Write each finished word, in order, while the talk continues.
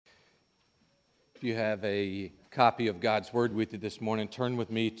If you have a copy of God's Word with you this morning, turn with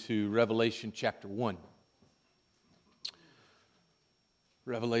me to Revelation chapter 1.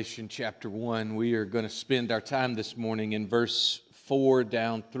 Revelation chapter 1, we are going to spend our time this morning in verse 4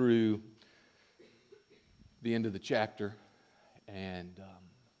 down through the end of the chapter and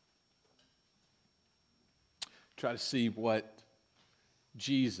try to see what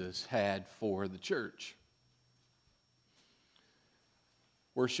Jesus had for the church.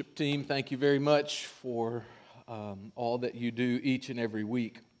 Worship team, thank you very much for all that you do each and every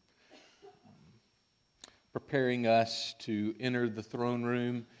week, preparing us to enter the throne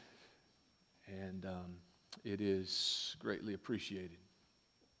room, and it is greatly appreciated.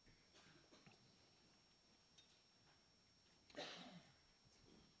 Let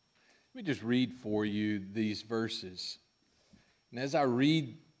me just read for you these verses, and as I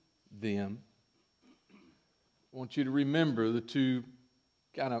read them, I want you to remember the two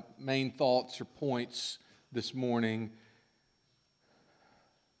kind of main thoughts or points this morning.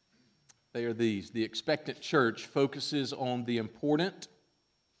 They are these. The expectant church focuses on the important,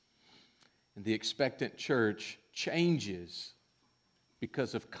 and the expectant church changes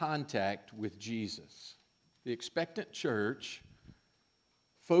because of contact with Jesus. The expectant church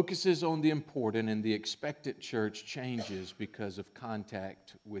focuses on the important, and the expectant church changes because of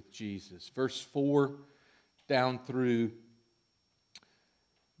contact with Jesus. Verse 4 down through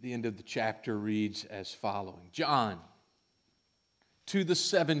the end of the chapter reads as following. John, to the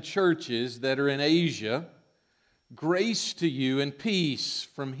 7 churches that are in Asia, grace to you and peace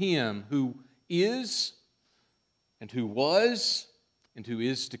from Him who is, and who was, and who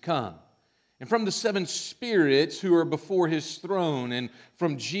is to come, and from the 7 spirits who are before His throne, and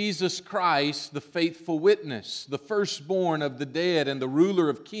from Jesus Christ, the faithful witness, the firstborn of the dead and the ruler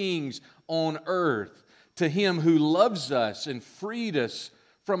of kings on earth, to Him who loves us and freed us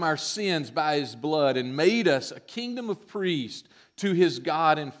from our sins by His blood and made us a kingdom of priests to His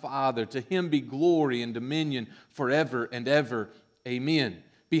God and Father. To Him be glory and dominion forever and ever. Amen.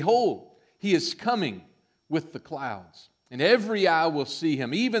 Behold, He is coming with the clouds, and every eye will see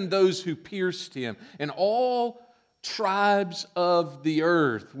Him, even those who pierced Him, and all tribes of the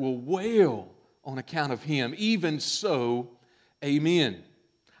earth will wail on account of Him. Even so, amen.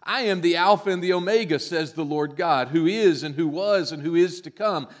 I am the Alpha and the Omega, says the Lord God, who is and who was and who is to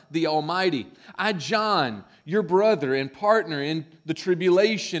come, the Almighty. I, John, your brother and partner in the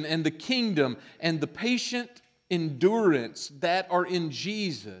tribulation and the kingdom and the patient endurance that are in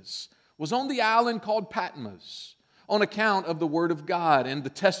Jesus, was on the island called Patmos, on account of the Word of God and the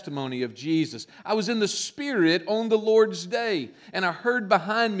testimony of Jesus. I was in the Spirit on the Lord's day, and I heard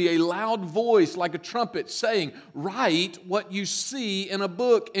behind me a loud voice like a trumpet saying, write what you see in a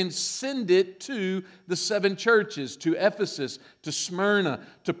book and send it to the 7 churches, to Ephesus, to Smyrna,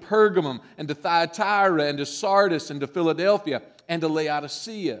 to Pergamum, and to Thyatira, and to Sardis, and to Philadelphia, and to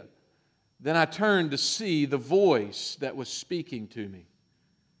Laodicea. Then I turned to see the voice that was speaking to me.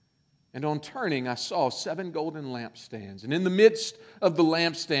 And on turning, I saw 7 golden lampstands. And in the midst of the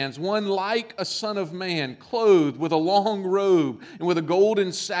lampstands, one like a son of man, clothed with a long robe and with a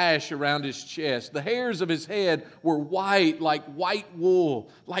golden sash around his chest. The hairs of his head were white, like white wool,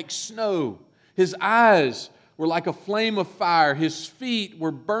 like snow. His eyes were like a flame of fire. His feet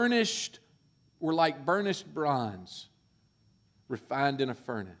were like burnished bronze, refined in a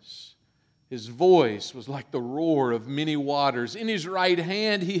furnace. His voice was like the roar of many waters. In his right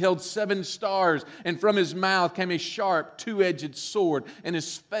hand he held 7 stars, and from his mouth came a sharp, 2-edged sword, and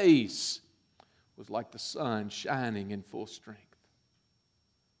his face was like the sun shining in full strength.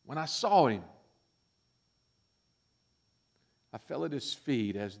 When I saw him, I fell at his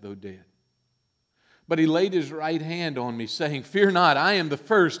feet as though dead. But he laid his right hand on me, saying, fear not, I am the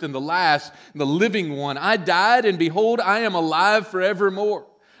first and the last and the living one. I died, and behold, I am alive forevermore.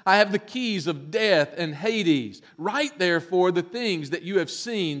 I have the keys of death and Hades. Write therefore the things that you have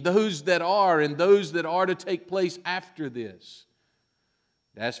seen, those that are and those that are to take place after this.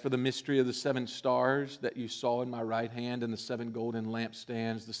 As for the mystery of the 7 stars that you saw in my right hand and the 7 golden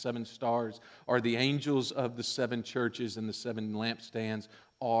lampstands, the 7 stars are the angels of the 7 churches, and the 7 lampstands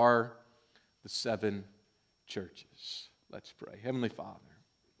are the 7 churches. Let's pray. Heavenly Father,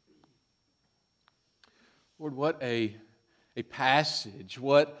 Lord, what a passage,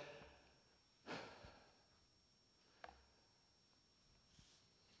 what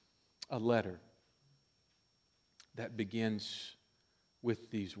a letter that begins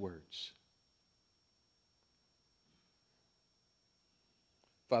with these words.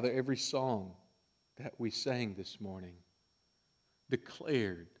 Father, every song that we sang this morning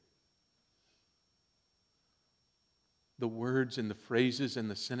declared the words and the phrases and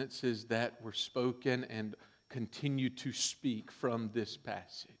the sentences that were spoken and continue to speak from this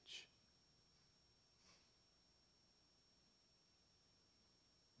passage.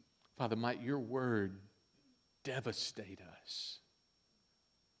 Father, might your word devastate us.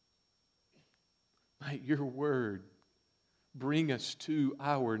 Might your word bring us to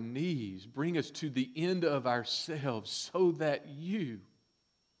our knees, bring us to the end of ourselves so that you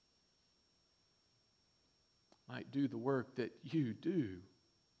might do the work that you do,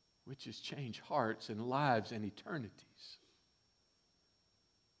 which is change hearts and lives and eternities.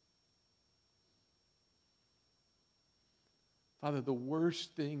 Father, the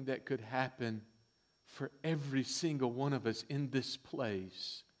worst thing that could happen for every single one of us in this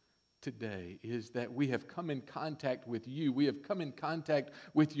place today is that we have come in contact with you. We have come in contact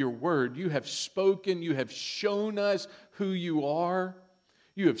with your word. You have spoken. You have shown us who you are.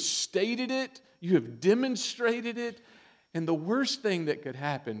 You have stated it. You have demonstrated it. And the worst thing that could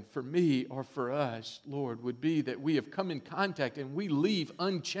happen for me or for us, Lord, would be that we have come in contact and we leave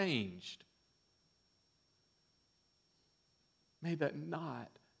unchanged. May that not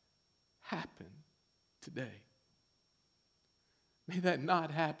happen today. May that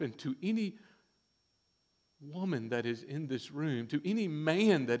not happen to any woman that is in this room, to any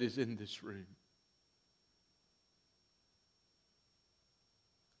man that is in this room.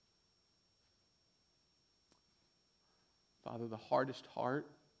 Father, the hardest heart,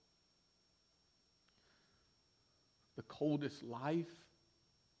 the coldest life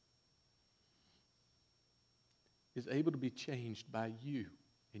is able to be changed by you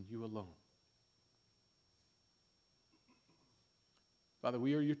and you alone. Father,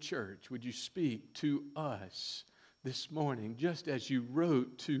 we are your church. Would you speak to us this morning, just as you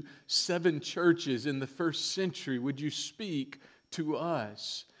wrote to 7 churches in the first century? Would you speak to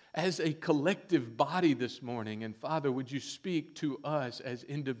us as a collective body this morning? And Father, would you speak to us as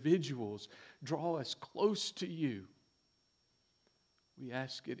individuals? Draw us close to you. We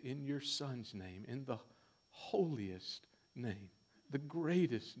ask it in your Son's name, in the holiest name, the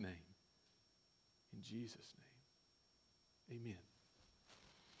greatest name. In Jesus' name, amen.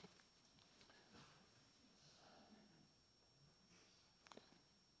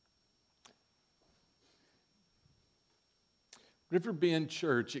 Riverbend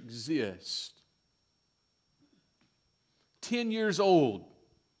Church exists 10 years old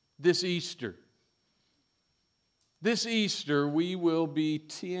this Easter. This Easter, we will be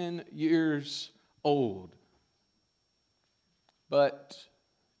 10 years old. But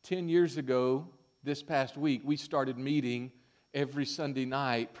 10 years ago, this past week, we started meeting every Sunday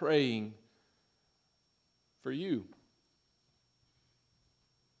night praying for you.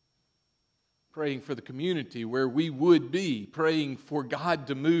 Praying for the community where we would be, praying for God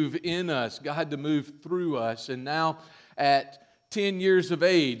to move in us, God to move through us. And now at 10 years of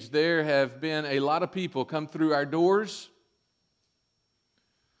age, there have been a lot of people come through our doors.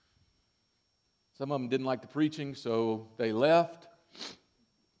 Some of them didn't like the preaching, so they left.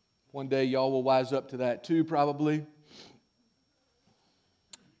 One day y'all will wise up to that too, probably.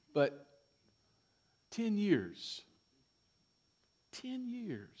 But 10 years. 10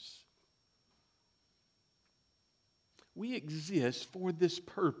 years. We exist for this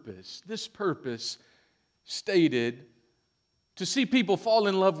purpose stated to see people fall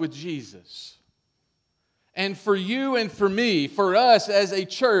in love with Jesus. And for you and for me, for us as a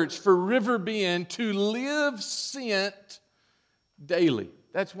church, for Riverbend, to live sent daily.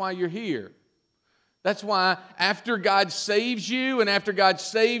 That's why you're here. That's why after God saves you and after God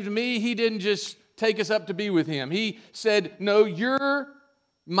saved me, He didn't just take us up to be with Him. He said, no, you're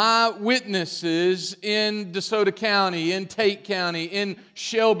my witnesses in DeSoto County, in Tate County, in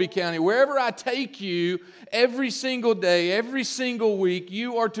Shelby County, wherever I take you, every single day, every single week,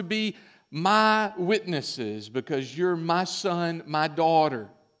 you are to be my witnesses because you're my son, my daughter.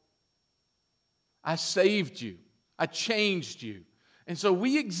 I saved you. I changed you. And so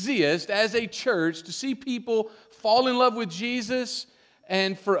we exist as a church to see people fall in love with Jesus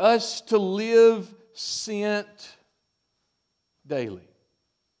and for us to live sent daily.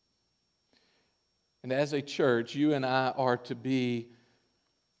 And as a church, you and I are to be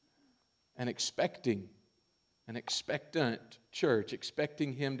an expectant church,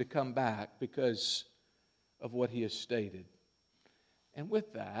 expecting Him to come back because of what He has stated. And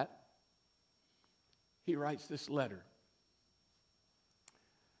with that, he writes this letter.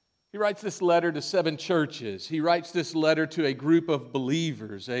 He writes this letter to 7 churches. He writes this letter to a group of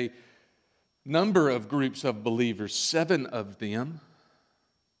believers, a number of groups of believers, 7 of them.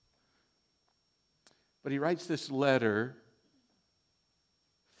 But he writes this letter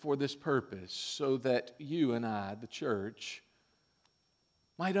for this purpose, so that you and I, the church,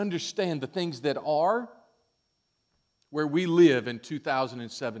 might understand the things that are where we live in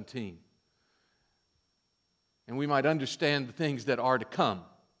 2017. And we might understand the things that are to come,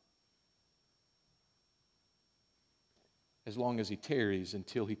 as long as He tarries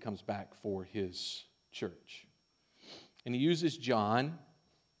until He comes back for His church. And He uses John,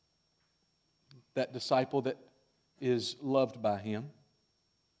 that disciple that is loved by Him,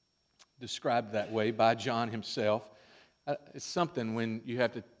 described that way by John himself. It's something when you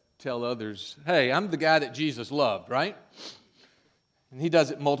have to tell others, hey, I'm the guy that Jesus loved, right? And he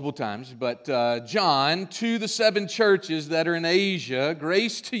does it multiple times. But John, to the 7 churches that are in Asia,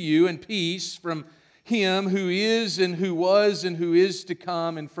 grace to you and peace from Him who is and who was and who is to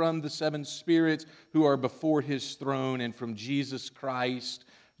come, and from the 7 spirits who are before His throne, and from Jesus Christ.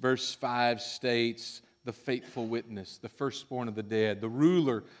 Verse 5 states, the faithful witness, the firstborn of the dead, the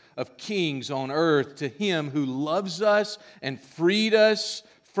ruler of kings on earth, to Him who loves us and freed us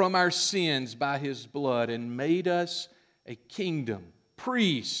from our sins by His blood and made us a kingdom,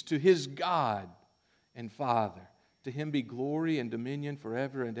 priests to His God and Father. To Him be glory and dominion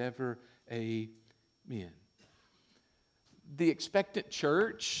forever and ever. Amen. The expectant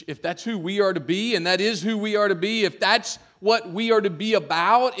church, if that's who we are to be, and that is who we are to be, if that's what we are to be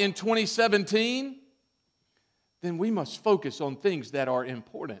about in 2017, then we must focus on things that are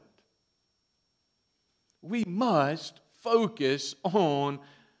important. We must focus on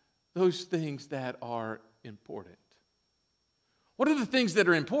those things that are important. What are the things that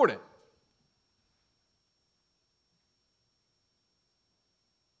are important?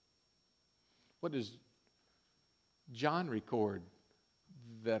 What does John record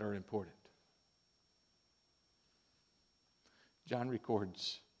that are important? John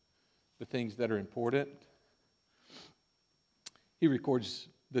records the things that are important. He records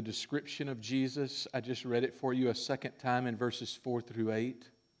the description of Jesus. I just read it for you a second time in verses 4 through 8.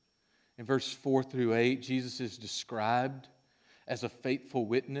 In verse 4 through 8, Jesus is described as a faithful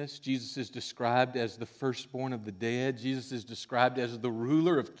witness. Jesus is described as the firstborn of the dead. Jesus is described as the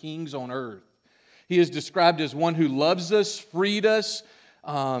ruler of kings on earth. He is described as one who loves us, freed us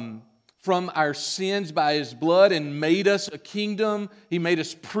from our sins by His blood, and made us a kingdom. He made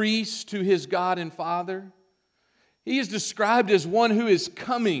us priests to His God and Father. He is described as one who is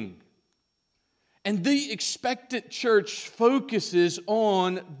coming. And the expectant church focuses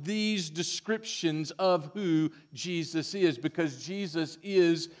on these descriptions of who Jesus is, because Jesus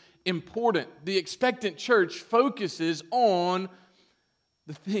is important. The expectant church focuses on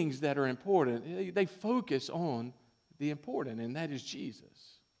the things that are important. They focus on the important, and that is Jesus.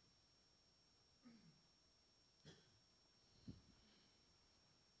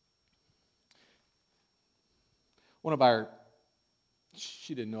 One of our,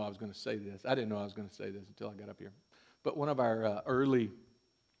 she didn't know I was going to say this. I didn't know I was going to say this until I got up here. But one of our early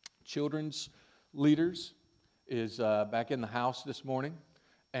children's leaders is back in the house this morning,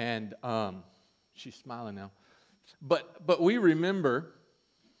 and she's smiling now. But we remember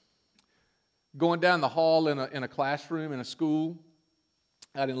going down the hall in a classroom in a school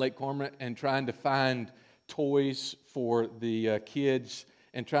out in Lake Cormorant and trying to find toys for the kids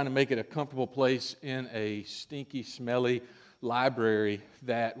and trying to make it a comfortable place in a stinky, smelly library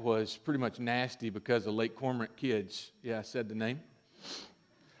that was pretty much nasty because of Lake Cormorant kids. Yeah, I said the name.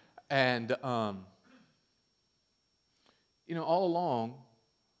 And, all along,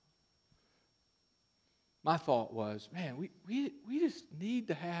 my thought was, man, we just need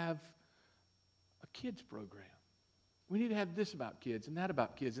to have a kids program. We need to have this about kids and that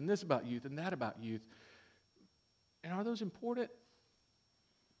about kids and this about youth and that about youth. And are those important?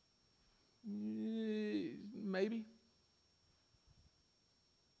 Maybe.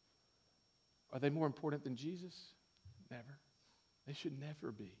 Are they more important than Jesus? Never. They should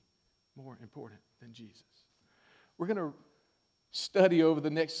never be more important than Jesus. We're going to study over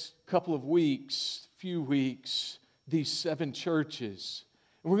the next couple of weeks, few weeks, these 7 churches.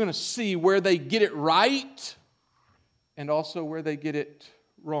 And we're going to see where they get it right and also where they get it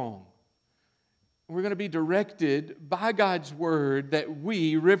wrong. We're going to be directed by God's Word that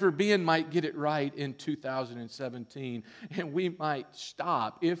we, River Bend, might get it right in 2017. And we might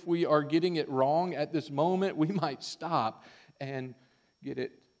stop. If we are getting it wrong at this moment, we might stop and get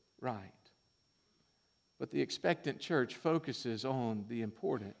it right. But the expectant church focuses on the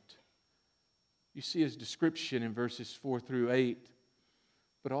important. You see His description in verses 4 through 8.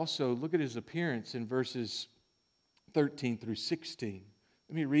 But also look at His appearance in verses 13 through 16.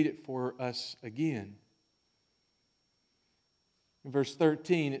 Let me read it for us again. In verse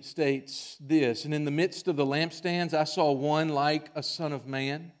 13, it states this, "And in the midst of the lampstands, I saw one like a son of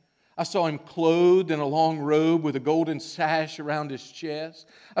man. I saw him clothed in a long robe with a golden sash around his chest.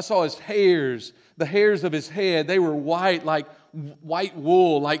 I saw his hairs, the hairs of his head, they were white like white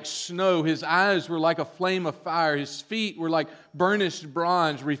wool, like snow. His eyes were like a flame of fire. His feet were like burnished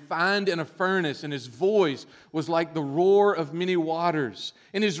bronze, refined in a furnace. And his voice was like the roar of many waters.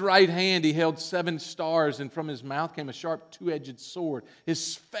 In his right hand he held 7 stars, and from his mouth came a sharp two-edged sword.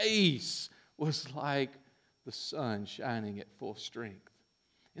 His face was like the sun shining at full strength."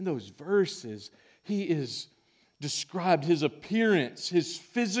 In those verses, he is described, his appearance, his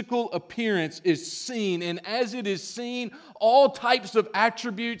physical appearance is seen. And as it is seen, all types of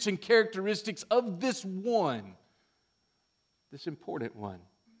attributes and characteristics of this one, this important one,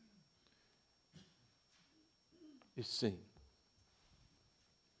 is seen.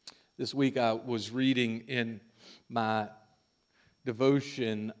 This week I was reading in my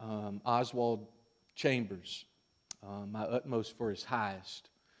devotion Oswald Chambers, "My utmost for his highest."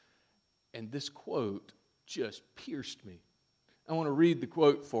 And this quote just pierced me. I want to read the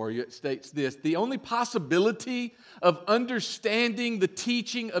quote for you. It states this: "The only possibility of understanding the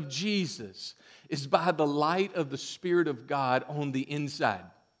teaching of Jesus is by the light of the Spirit of God on the inside."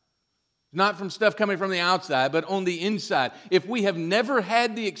 Not from stuff coming from the outside, but on the inside. If we have never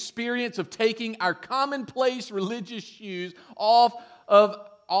had the experience of taking our commonplace religious shoes off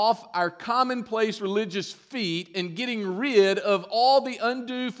our commonplace religious feet and getting rid of all the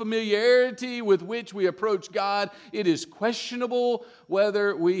undue familiarity with which we approach God, it is questionable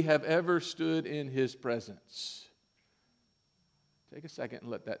whether we have ever stood in His presence. Take a second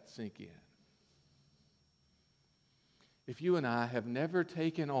and let that sink in. If you and I have never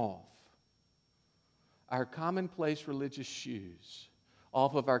taken off our commonplace religious shoes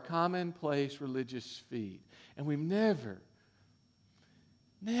off of our commonplace religious feet, and we've never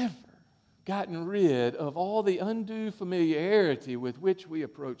gotten rid of all the undue familiarity with which we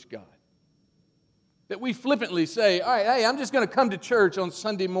approach God, that we flippantly say, "All right, hey, I'm just going to come to church on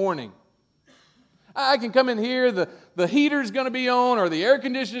Sunday morning. I can come in here, the heater's going to be on or the air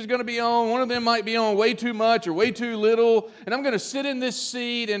conditioner's going to be on. One of them might be on way too much or way too little. And I'm going to sit in this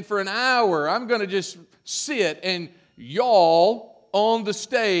seat, and for an hour I'm going to just sit and y'all on the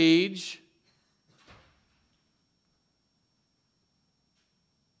stage."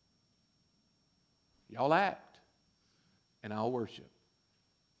 Y'all act, and I'll worship.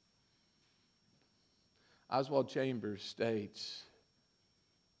 Oswald Chambers states,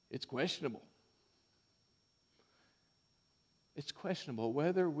 it's questionable. It's questionable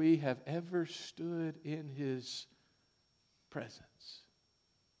whether we have ever stood in His presence.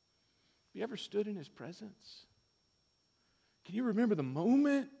 Have you ever stood in His presence? Can you remember the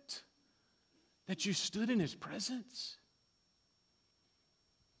moment that you stood in His presence?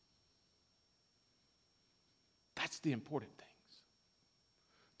 That's the important things.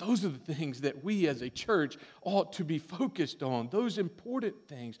 Those are the things that we as a church ought to be focused on. Those important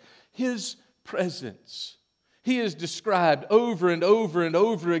things. His presence. He is described over and over and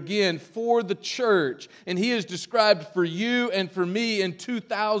over again for the church. And He is described for you and for me in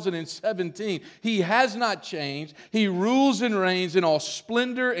 2017. He has not changed. He rules and reigns in all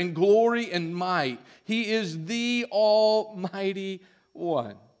splendor and glory and might. He is the Almighty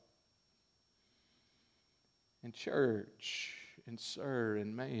One. And church, and sir,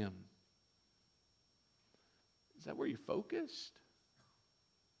 and ma'am, is that where you're focused?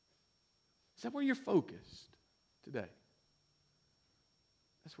 Is that where you're focused today?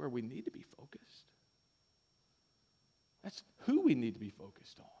 That's where we need to be focused. That's who we need to be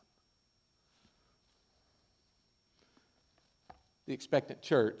focused on. The expectant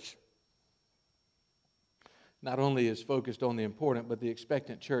church not only is focused on the important, but the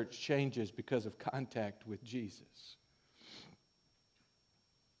expectant church changes because of contact with Jesus.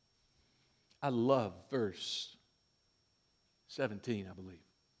 I love verse 17, I believe.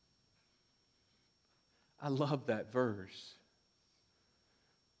 I love that verse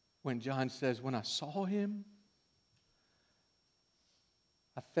when John says, "When I saw Him,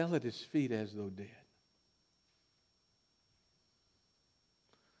 I fell at His feet as though dead."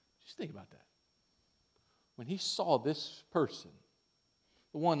 Just think about that. When He saw this person,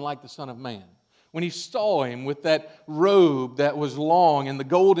 the one like the Son of Man, when He saw Him with that robe that was long and the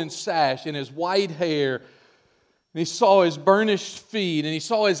golden sash and His white hair, and He saw His burnished feet, and He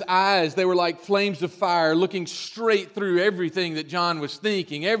saw His eyes, they were like flames of fire looking straight through everything that John was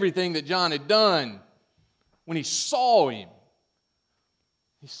thinking, everything that John had done. When He saw Him,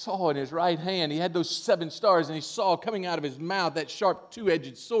 He saw in His right hand, He had those 7 stars, and He saw coming out of His mouth that sharp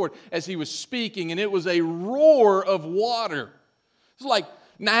two-edged sword as He was speaking, and it was a roar of water. It's like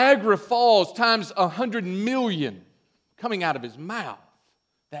Niagara Falls times 100 million coming out of his mouth.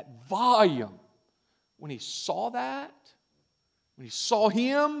 That volume. When he saw that, when he saw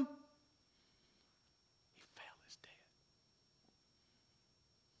him, he fell as dead.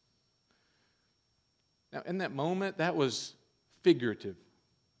 Now, in that moment, that was figurative.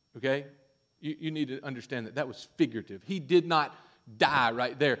 Okay? You need to understand that was figurative. He did not die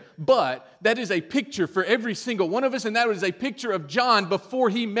right there. But that is a picture for every single one of us, and that is a picture of John before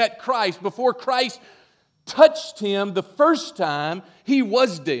he met Christ. Before Christ touched him the first time, he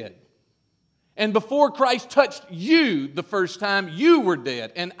was dead. And before Christ touched you the first time, you were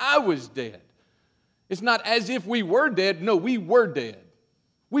dead, and I was dead. It's not as if we were dead. No, we were dead.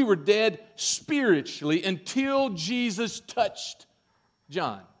 We were dead spiritually until Jesus touched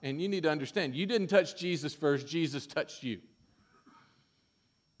John. And you need to understand, you didn't touch Jesus first, Jesus touched you.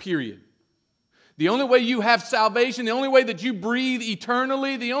 Period. The only way you have salvation, the only way that you breathe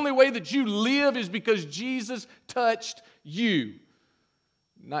eternally, the only way that you live is because Jesus touched you.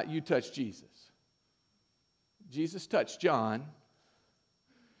 Not you touched Jesus. Jesus touched John,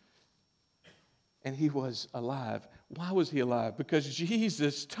 and he was alive. Why was he alive? Because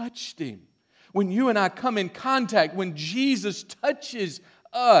Jesus touched him. When you and I come in contact, when Jesus touches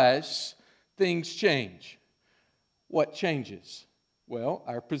us, things change. What changes? Well,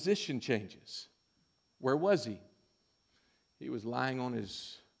 our position changes. Where was he? He was lying on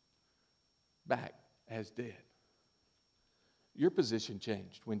his back as dead. Your position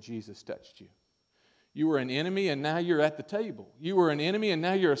changed when Jesus touched you. You were an enemy and now you're at the table. You were an enemy and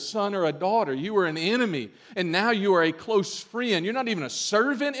now you're a son or a daughter. You were an enemy and now you are a close friend. You're not even a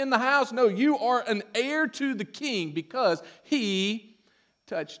servant in the house. No, you are an heir to the king because he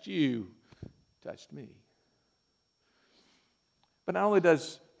touched you, touched me. But not only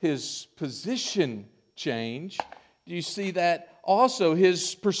does his position change, do you see that also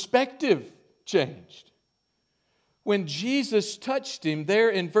his perspective changed? When Jesus touched him there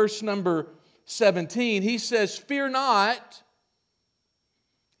in verse number 17, he says, "Fear not."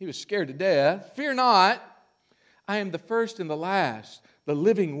 He was scared to death. "Fear not, I am the first and the last, the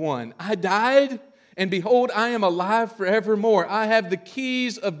living one. I died, and behold, I am alive forevermore. I have the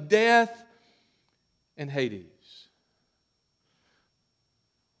keys of death and Hades."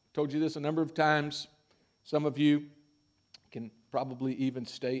 Told you this a number of times. Some of you can probably even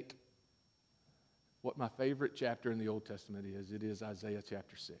state what my favorite chapter in the Old Testament is. It is Isaiah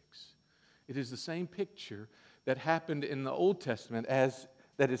chapter 6. It is the same picture that happened in the Old Testament as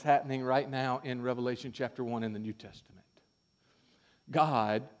that is happening right now in Revelation chapter 1 in the New Testament.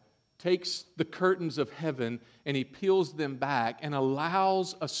 God takes the curtains of heaven and He peels them back and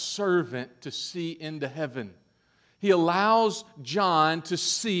allows a servant to see into heaven. He allows John to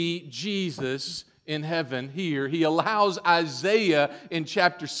see Jesus in heaven here. He allows Isaiah in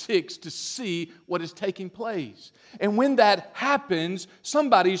chapter 6 to see what is taking place. And when that happens,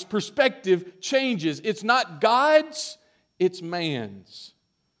 somebody's perspective changes. It's not God's, it's man's.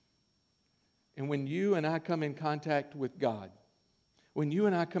 And when you and I come in contact with God, when you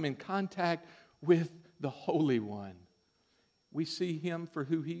and I come in contact with the Holy One, we see Him for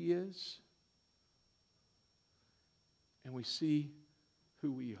who He is, and we see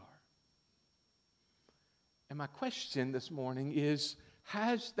who we are. And my question this morning is,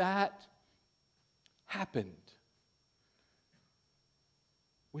 has that happened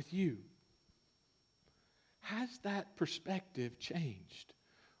with you? Has that perspective changed?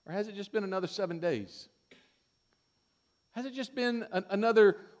 Or has it just been another 7 days? Has it just been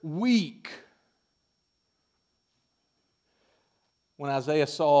another week? When Isaiah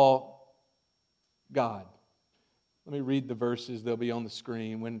saw God. Let me read the verses. They'll be on the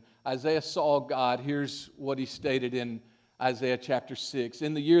screen. When Isaiah saw God, here's what he stated in Isaiah chapter 6.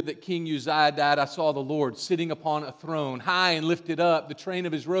 "In the year that King Uzziah died, I saw the Lord sitting upon a throne, high and lifted up. The train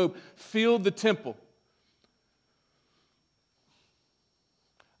of His robe filled the temple.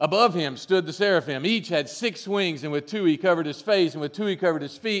 Above Him stood the seraphim. Each had 6 wings, and with 2 He covered His face, and with 2 He covered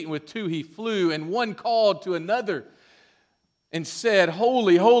His feet, and with 2 He flew. And one called to another and said,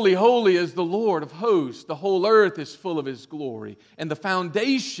 Holy, holy, holy is the Lord of hosts. The whole earth is full of His glory. And the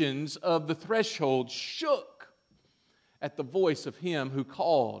foundations of the threshold shook at the voice of Him who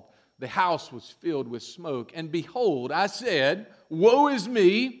called. The house was filled with smoke. And behold, I said, Woe is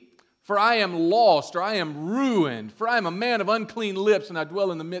me, for I am lost, or I am ruined. For I am a man of unclean lips, and I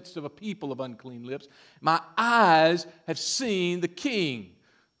dwell in the midst of a people of unclean lips. My eyes have seen the King,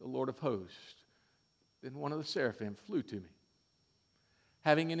 the Lord of hosts. Then one of the seraphim flew to me,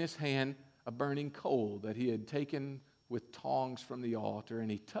 having in his hand a burning coal that he had taken with tongs from the altar,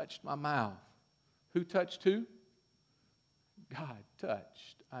 and he touched my mouth. Who touched who? God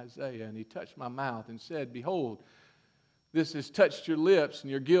touched Isaiah, and he touched my mouth and said, behold, this has touched your lips,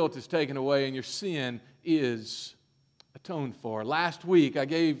 and your guilt is taken away, and your sin is atoned for. Last week, I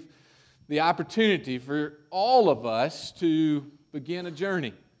gave the opportunity for all of us to begin a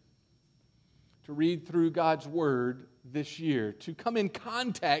journey, to read through God's Word this year, to come in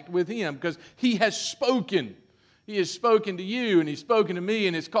contact with Him, because He has spoken. He has spoken to you, and He's spoken to me,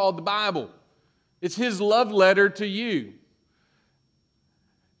 and it's called the Bible. It's His love letter to you.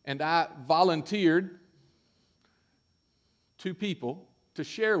 And I volunteered 2 people to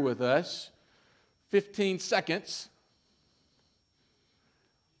share with us 15 seconds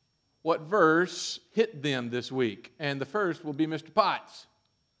what verse hit them this week. And the first will be Mr. Potts.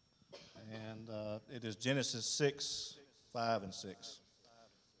 And it is Genesis 6, 5 and 6.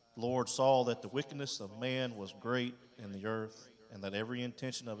 The Lord saw that the wickedness of man was great in the earth, and that every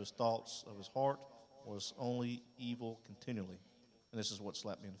intention of his thoughts of his heart was only evil continually. And this is what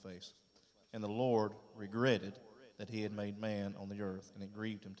slapped me in the face. And the Lord regretted that he had made man on the earth, and it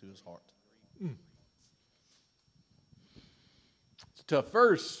grieved him to his heart. It's a tough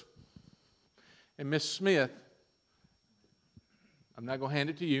verse. And Miss Smith, I'm not going to hand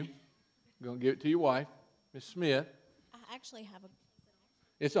it to you. I'm going to give it to your wife, Miss Smith. I actually have a...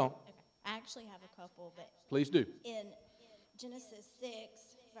 It's on. Okay. I actually have a couple, but... Please do. In Genesis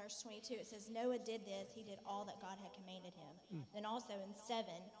 6, verse 22, it says, Noah did this, he did all that God had commanded him. Then also in 7,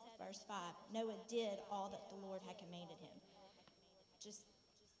 verse 5, Noah did all that the Lord had commanded him. Just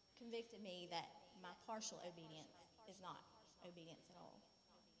convicted me that my partial obedience is not obedience at all.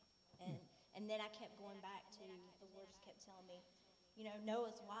 And then I kept going back to, the Lord just kept telling me, you know,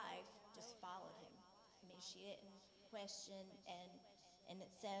 Noah's wife just followed him. I mean, she didn't question, and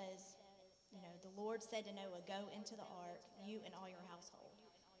it says, you know, the Lord said to Noah, go into the ark, you and all your household.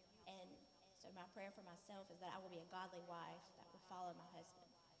 And so my prayer for myself is that I will be a godly wife that will follow my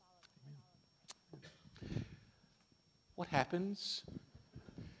husband. What happens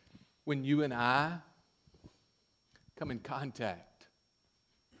when you and I come in contact?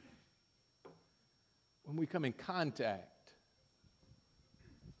 When we come in contact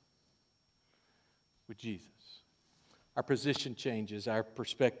with Jesus, our position changes, our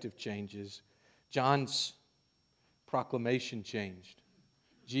perspective changes. John's proclamation changed.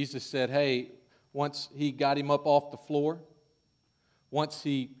 Jesus said, hey, once he got him up off the floor, once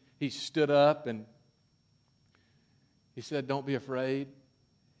he stood up and he said, don't be afraid.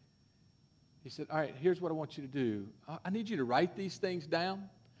 He said, all right, here's what I want you to do. I need you to write these things down.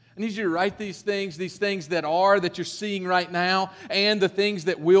 I need you to write these things that you're seeing right now, and the things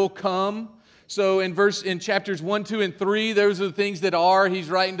that will come. So in chapters 1, 2, and 3, those are the things that are. He's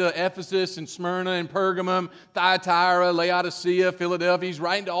writing to Ephesus and Smyrna and Pergamum, Thyatira, Laodicea, Philadelphia. He's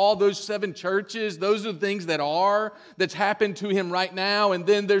writing to all those 7 churches. Those are the things that are, that's happened to him right now. And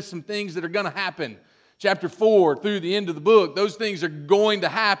then there's some things that are going to happen. Chapter 4 through the end of the book, those things are going to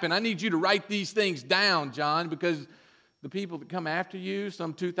happen. I need you to write these things down, John, because the people that come after you,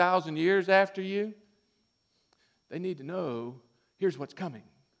 some 2,000 years after you, they need to know, here's what's coming.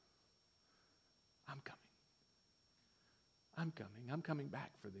 I'm coming. I'm coming. I'm coming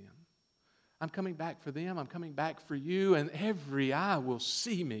back for them. I'm coming back for them. I'm coming back for you, and every eye will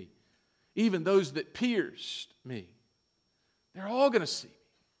see me, even those that pierced me. They're all going to see me.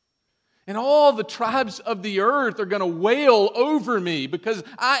 And all the tribes of the earth are going to wail over me because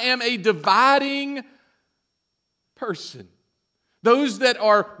I am a dividing person. Those that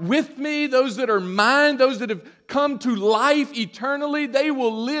are with me, those that are mine, those that have come to life eternally, they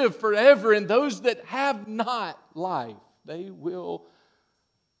will live forever. And those that have not life, they will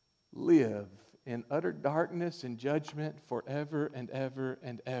live in utter darkness and judgment forever and ever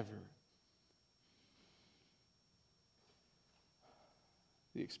and ever.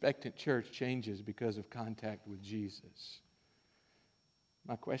 The expectant church changes because of contact with Jesus.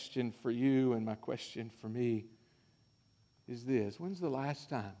 My question for you and my question for me is this: when's the last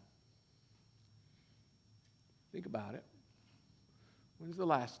time? Think about it. When's the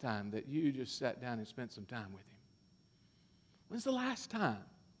last time that you just sat down and spent some time with Him? When's the last time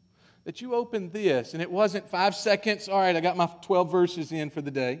that you opened this and it wasn't 5 seconds, all right, I got my 12 verses in for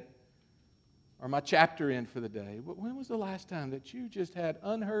the day, or my chapter in for the day, but when was the last time that you just had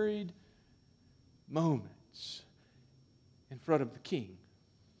unhurried moments in front of the King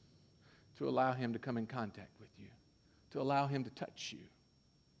to allow Him to come in contact with you, to allow Him to touch you,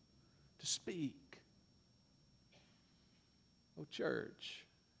 to speak? Oh, church,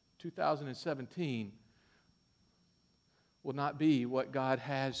 2017 will not be what God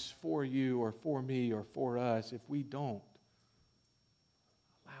has for you or for me or for us if we don't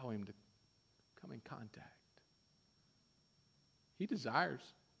allow Him to come in contact He desires.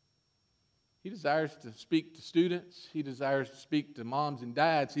 He desires to speak to students. He desires to speak to moms and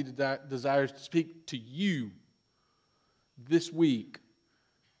dads. He desires to speak to you this week,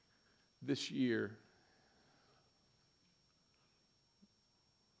 this year.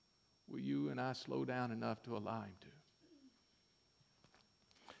 Will you and I slow down enough to allow Him to?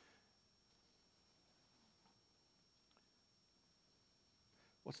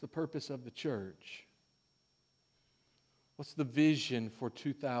 What's the purpose of the church? What's the vision for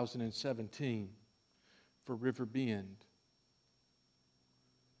 2017 for River Bend?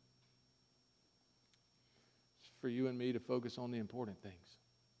 It's for you and me to focus on the important things.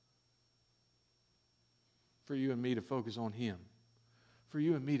 For you and me to focus on Him. For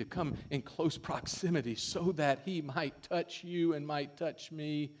you and me to come in close proximity so that He might touch you and might touch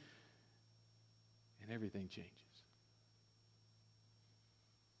me, and everything changes.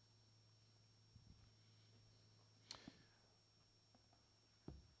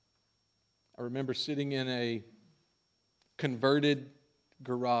 I remember sitting in a converted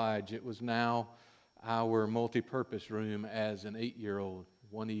garage. It was now our multi-purpose room as an 8-year-old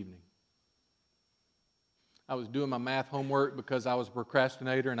one evening. I was doing my math homework because I was a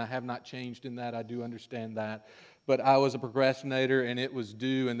procrastinator, and I have not changed in that. I do understand that. But I was a procrastinator, and it was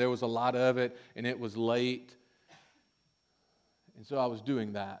due, and there was a lot of it, and it was late. And so I was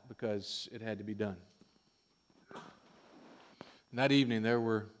doing that because it had to be done. And that evening, there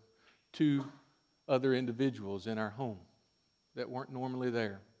were 2 other individuals in our home that weren't normally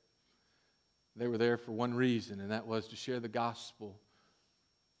there. They were there for one reason, and that was to share the gospel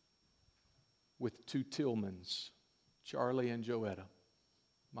with 2 Tillmans, Charlie and Joetta,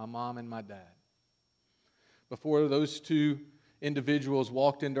 my mom and my dad. Before those 2 individuals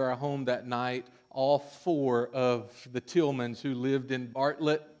walked into our home that night, all 4 of the Tillmans who lived in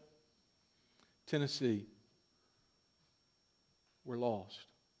Bartlett, Tennessee, were lost.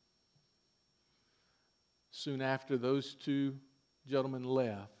 Soon after those 2 gentlemen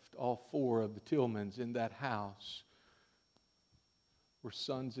left, all 4 of the Tillmans in that house were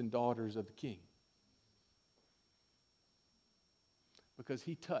sons and daughters of the King. Because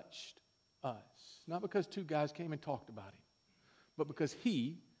He touched us. Not because 2 guys came and talked about Him, but because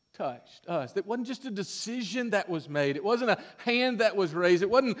He touched us. It wasn't just a decision that was made. It wasn't a hand that was raised. It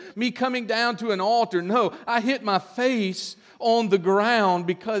wasn't me coming down to an altar. No, I hit my face on the ground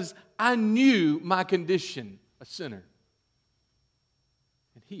because I knew my condition, a sinner.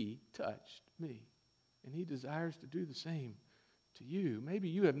 And He touched me. And He desires to do the same to you. Maybe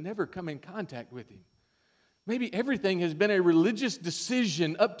you have never come in contact with Him. Maybe everything has been a religious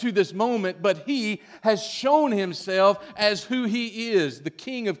decision up to this moment, but He has shown Himself as who He is, the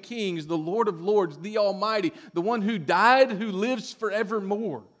King of Kings, the Lord of Lords, the Almighty, the one who died, who lives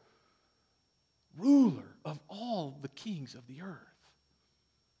forevermore, ruler of all the kings of the earth.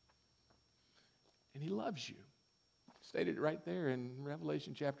 And He loves you. Stated it right there in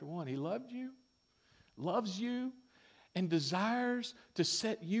Revelation chapter 1. He loved you, loves you, and desires to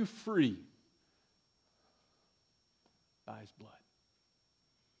set you free by His blood.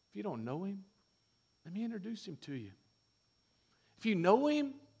 If you don't know Him, let me introduce Him to you. If you know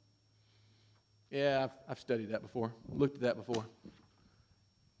Him, I've studied that before, looked at that before.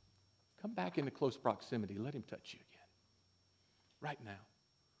 Come back into close proximity. Let Him touch you again. Right now.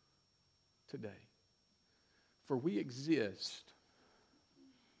 Today. For we exist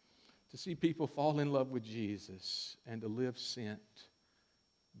to see people fall in love with Jesus and to live sent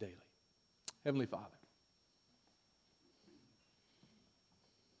daily. Heavenly Father,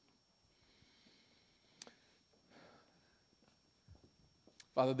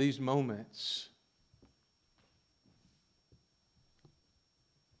 Father, these moments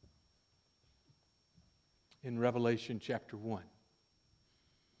in Revelation chapter 1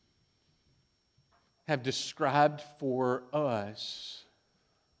 have described for us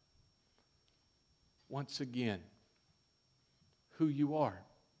once again who You are.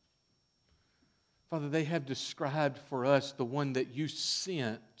 Father, they have described for us the one that You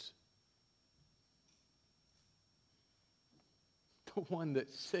sent, the one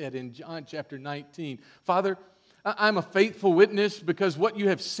that said in John chapter 19, Father, I'm a faithful witness because what You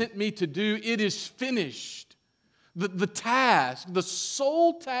have sent Me to do, it is finished. The task, the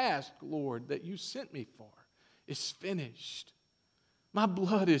sole task, Lord, that You sent Me for is finished. My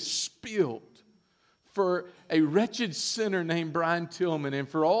blood is spilled for a wretched sinner named Brian Tillman and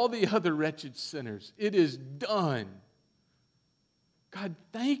for all the other wretched sinners. It is done. God,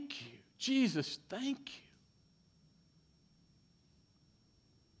 thank You. Jesus, thank You.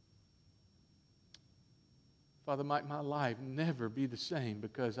 Father, might my life never be the same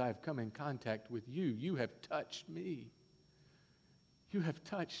because I have come in contact with You. You have touched me. You have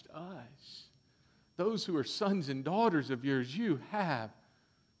touched us. Those who are sons and daughters of yours, you have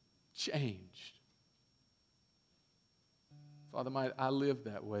changed. Father, might I live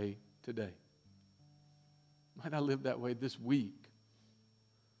that way today. Might I live that way this week.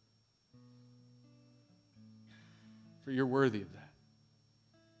 For you're worthy of that.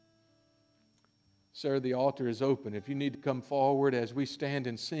 Sir, the altar is open. If you need to come forward as we stand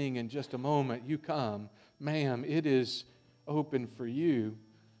and sing in just a moment, you come. Ma'am, it is open for you.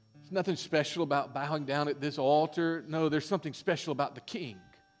 There's nothing special about bowing down at this altar. No, there's something special about the King.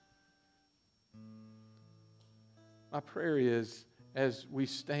 My prayer is, as we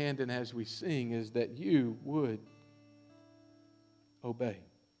stand and as we sing, is that you would obey.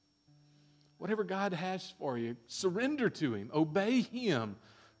 Whatever God has for you, surrender to Him. Obey Him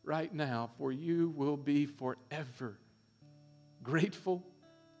right now, for you will be forever grateful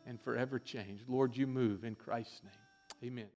and forever changed. Lord, you move in Christ's name. Amen.